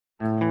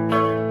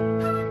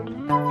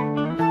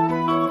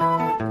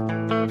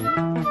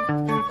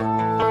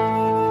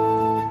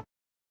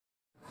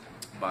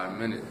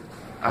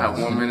I have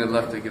 1 minute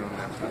left to get on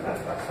that.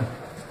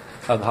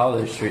 How'd the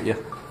holidays treat you?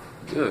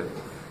 Good.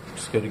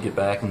 Just good to get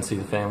back and see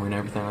the family and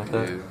everything like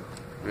that? Yeah,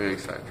 very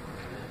excited.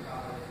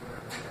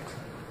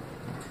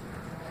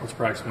 What's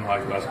practice been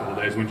like the last couple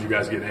of days? When did you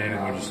guys get in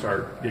and when did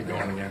you get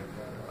going again?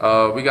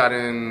 We got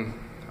in,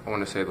 I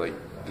want to say like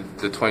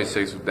the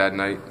 26th that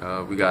night.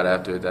 We got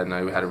after it that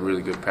night. We had a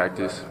really good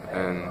practice,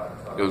 and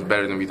it was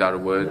better than we thought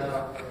it would,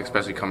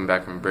 especially coming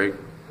back from break.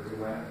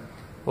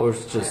 What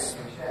was just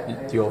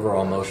the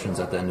overall emotions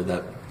at the end of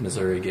that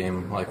Missouri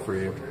game like for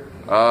you?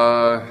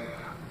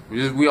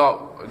 We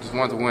all just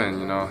want to win,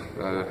 you know.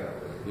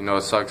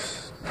 It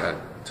sucks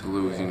to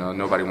lose, you know.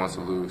 Nobody wants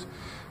to lose.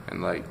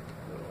 And, like,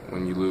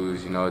 when you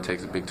lose, you know, it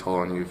takes a big toll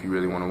on you if you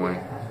really want to win.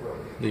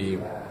 The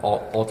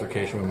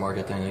altercation with Mark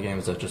at the end of the game,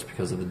 is that just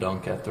because of the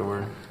dunk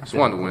afterward? Just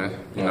wanted to win,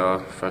 you know,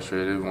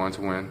 frustrated, wanted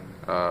to win.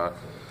 That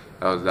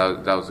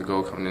was the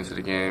goal coming into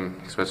the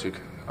game, especially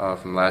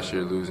from last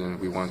year losing.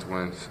 We wanted to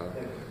win, so.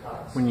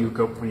 When you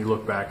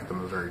look back at the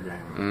Missouri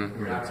game, I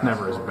mean, it's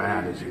never as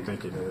bad as you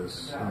think it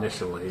is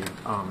initially.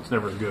 It's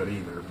never as good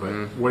either.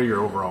 But what are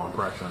your overall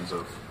impressions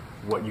of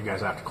what you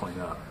guys have to clean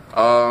up?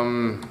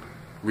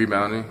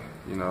 Rebounding.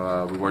 You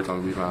know, we worked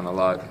on rebound a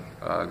lot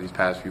these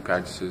past few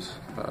practices.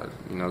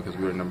 You know, because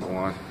we were number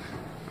one,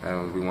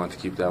 and we wanted to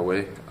keep that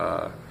way.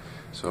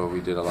 So we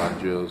did a lot of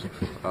drills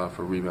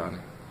for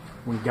rebounding.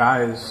 When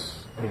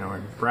guys, you know,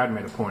 and Brad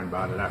made a point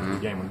about it after the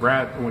game.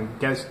 When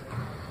guys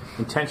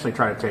intentionally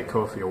try to take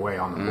Kofi away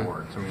on the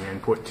boards, I mean,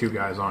 and put two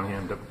guys on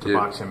him to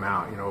box him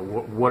out, you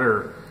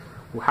know,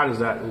 how does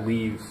that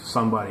leave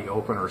somebody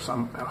open, or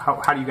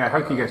how can you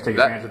guys take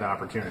advantage of that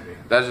opportunity?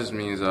 That just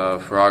means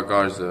for our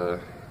guards to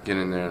get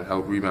in there and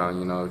help rebound.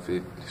 You know,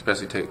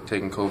 especially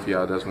taking Kofi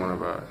out, that's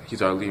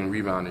he's our leading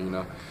rebounder. You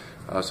know,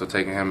 so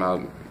taking him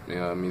out, you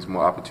know, means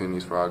more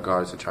opportunities for our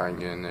guards to try and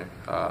get in there.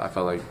 I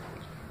felt like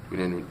we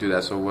didn't do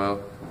that so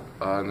well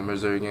in the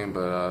Missouri game,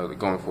 but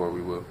going forward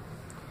we will.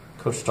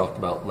 Coach talked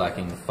about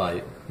lacking the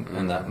fight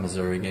in that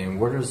Missouri game.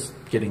 Where does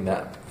getting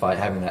that fight,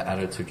 having that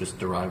attitude, just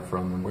derive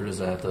from, and where does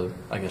that have to,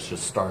 I guess,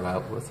 just start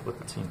out with the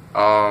team?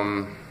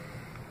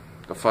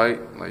 The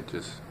fight, like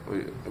just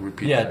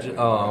repeat. Yeah,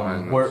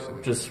 where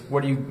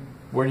do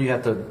you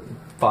have to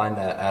find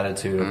that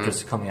attitude of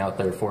just coming out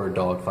there for a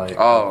dog fight?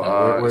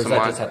 Where does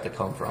that just have to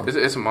come from? It's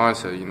a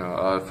mindset, you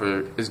know.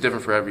 It's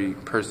different for every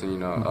person, you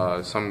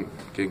know. Some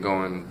get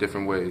going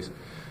different ways,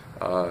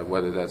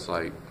 whether that's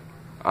like,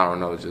 I don't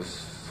know,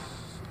 just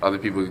other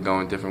people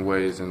going different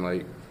ways, and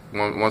like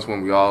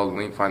when we all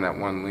find that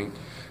one link,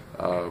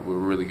 we're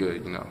really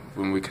good. You know,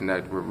 when we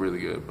connect, we're really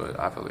good. But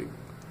I feel like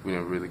we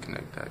didn't really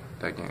connect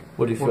that game.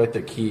 What do you feel like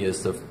the key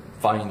is to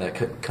finding that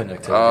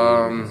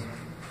connectivity?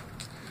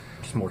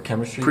 Just more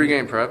chemistry.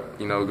 Pre-game prep,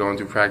 you know, going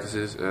through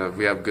practices. If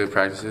we have good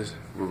practices,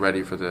 we're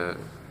ready for the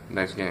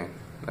next game.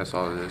 That's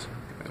all it is.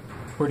 Yeah.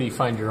 Where do you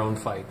find your own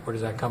fight? Where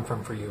does that come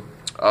from for you?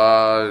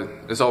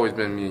 It's always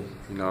been me.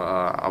 You know,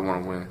 I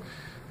want to win,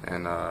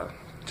 and I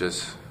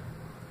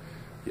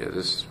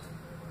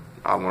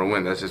want to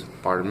win. That's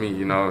just part of me,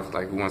 you know.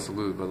 Like, who wants to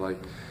lose? But like,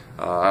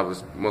 I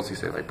was mostly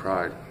say like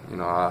pride. You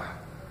know, I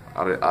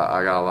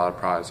got a lot of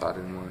pride, so I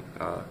didn't want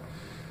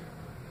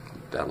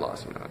that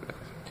loss. You know.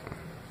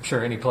 I'm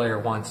sure any player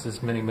wants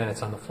as many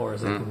minutes on the floor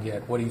as they can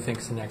get. What do you think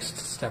is the next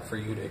step for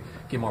you to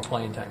get more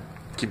playing time?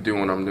 Keep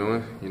doing what I'm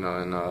doing, you know,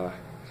 and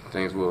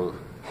things will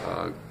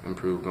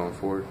improve going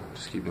forward.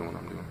 Just keep doing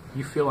what I'm doing.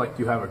 You feel like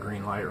you have a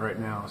green light right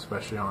now,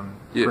 especially on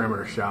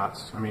perimeter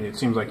shots. I mean, it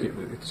seems like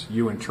it's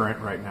you and Trent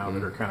right now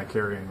that are kind of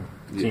carrying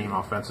the team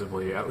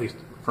offensively, at least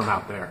from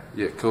out there.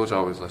 Yeah, Coach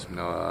always lets me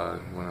know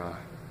when I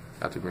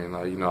got the green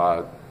light. You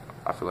know,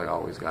 I feel like I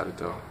always got it,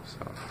 though.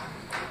 So.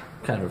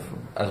 Kind of,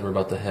 as we're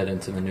about to head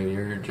into the new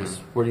year, just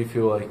where do you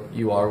feel like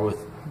you are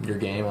with your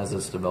game as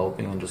it's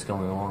developing and just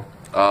going along?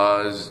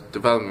 It's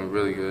developing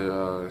really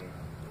good.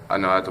 I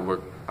know I have to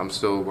work. I'm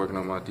still working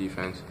on my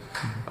defense.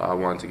 I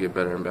want to get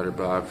better and better,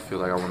 but I feel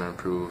like I want to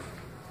improve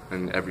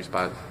in every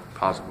spot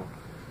possible.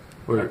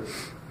 Go ahead.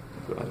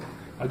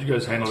 How did you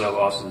guys handle that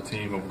loss as a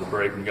team over the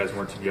break when you guys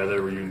weren't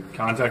together? Were you in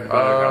contact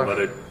about it? Let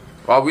it?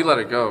 Well, we let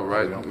it go,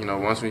 right? You know,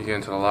 once we get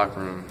into the locker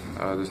room,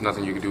 there's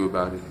nothing you can do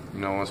about it. You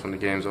know, once when the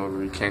game's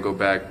over, you can't go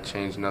back,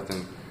 change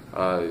nothing.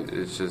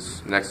 It's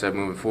just next step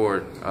moving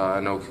forward. I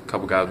know a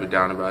couple guys were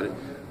down about it,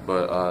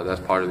 but that's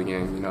part of the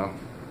game, you know.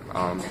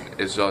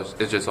 It's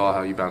just all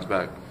how you bounce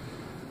back.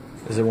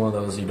 Is it one of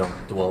those you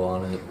don't dwell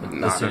on it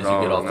as soon as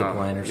you get off the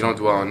plane or something? You don't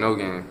dwell on no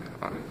game.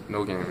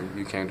 No game.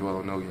 You can't dwell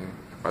on no game.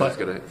 Or it's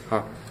gonna,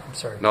 I'm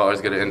sorry. No,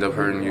 it's gonna end up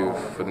hurting you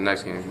for the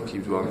next game. You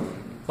keep dwelling.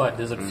 But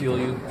does it fuel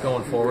you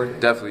going forward?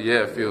 Definitely,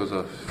 yeah, it fuels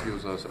us. We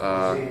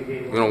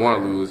don't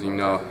want to lose, you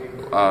know.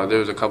 There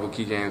was a couple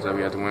key games that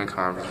we had to win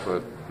conference,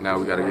 but now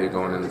we got to get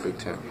going in the Big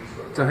Ten.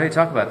 So, hey,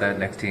 talk about that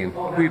next team. Who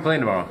are you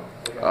playing tomorrow?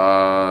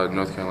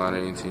 North Carolina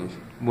A&T.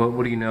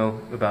 What do you know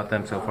about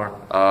them so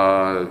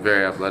far?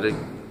 Very athletic.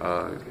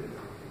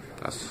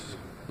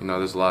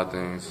 There's a lot of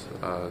things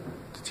the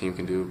team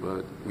can do,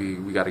 but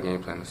we got a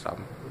game plan to stop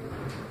them.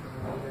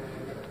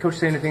 Coach,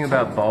 say anything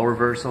about ball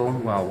reversal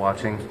while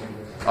watching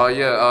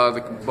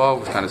The ball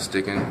was kind of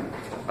sticking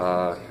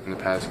in the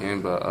past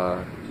game,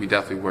 but we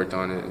definitely worked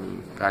on it.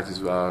 In practice,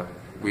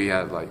 we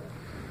had like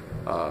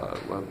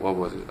what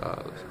was it?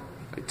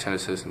 Like 10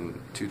 assists and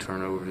 2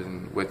 turnovers,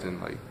 and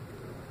within like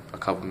a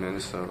couple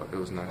minutes, so it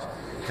was nice.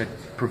 It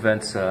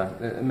prevents,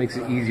 it makes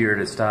it easier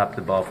to stop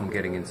the ball from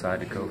getting inside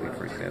to Kobe,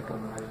 for example.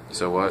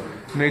 So what?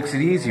 It makes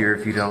it easier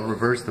if you don't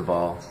reverse the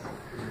ball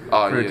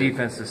for a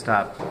defense to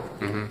stop.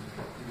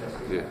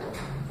 Yeah.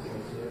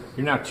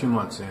 You're now 2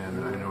 months in,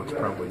 and I know it's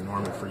probably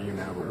normal for you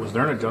now, but was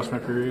there an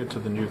adjustment period to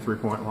the new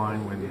three-point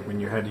line when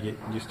you had to get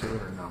used to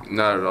it, or no?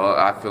 Not at all.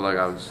 I feel like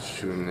I was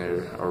shooting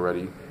there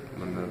already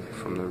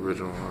from the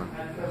original line.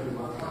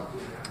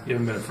 You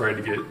haven't been afraid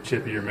to get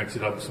chippy or mix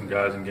it up with some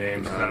guys in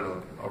games. Is that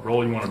a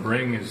role you want to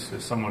bring is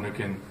someone who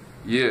can?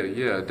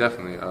 Yeah,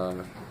 definitely.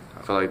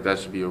 I feel like that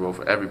should be a role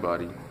for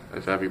everybody.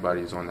 If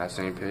everybody is on that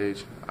same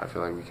page, I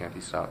feel like we can't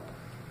be stopped.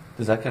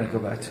 Does that kind of go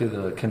back to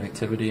the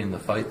connectivity and the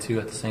fight too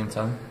at the same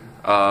time?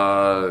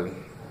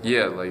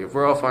 Yeah, like if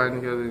we're all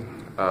fighting together,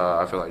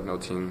 I feel like no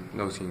team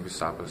can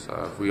stop us.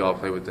 If we all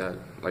play with that,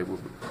 like what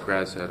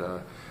Brad said,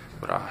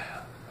 with our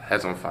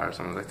heads on fire,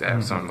 something like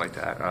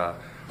that,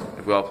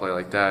 if we all play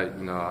like that,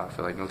 I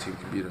feel like no team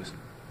can beat us.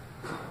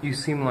 You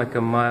seem like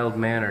a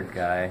mild-mannered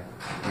guy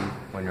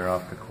when you're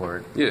off the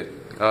court. Yeah,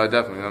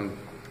 definitely. I'm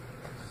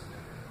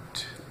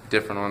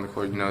different on the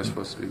court. It's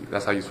supposed to be.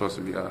 That's how you're supposed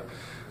to be.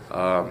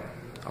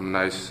 I'm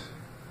nice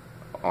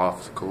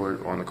off the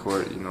court. On the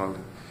court,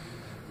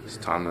 it's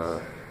time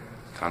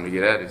to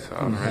get at it. So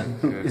I'm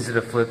ready. Is it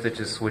a flip that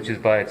just switches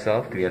by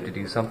itself? Do you have to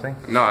do something?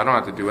 No, I don't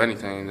have to do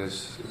anything.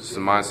 It's the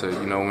mindset.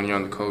 When you're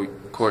on the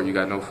court, you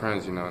got no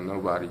friends.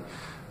 Nobody.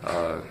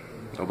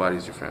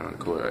 Nobody's your friend on the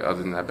court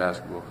other than that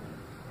basketball.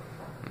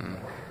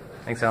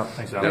 Thanks, Al.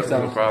 Thanks, Al. Yep,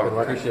 no problem.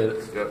 Appreciate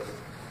it. Yep.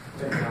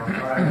 All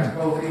right,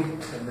 Kobe,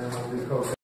 and then we'll do Kobe.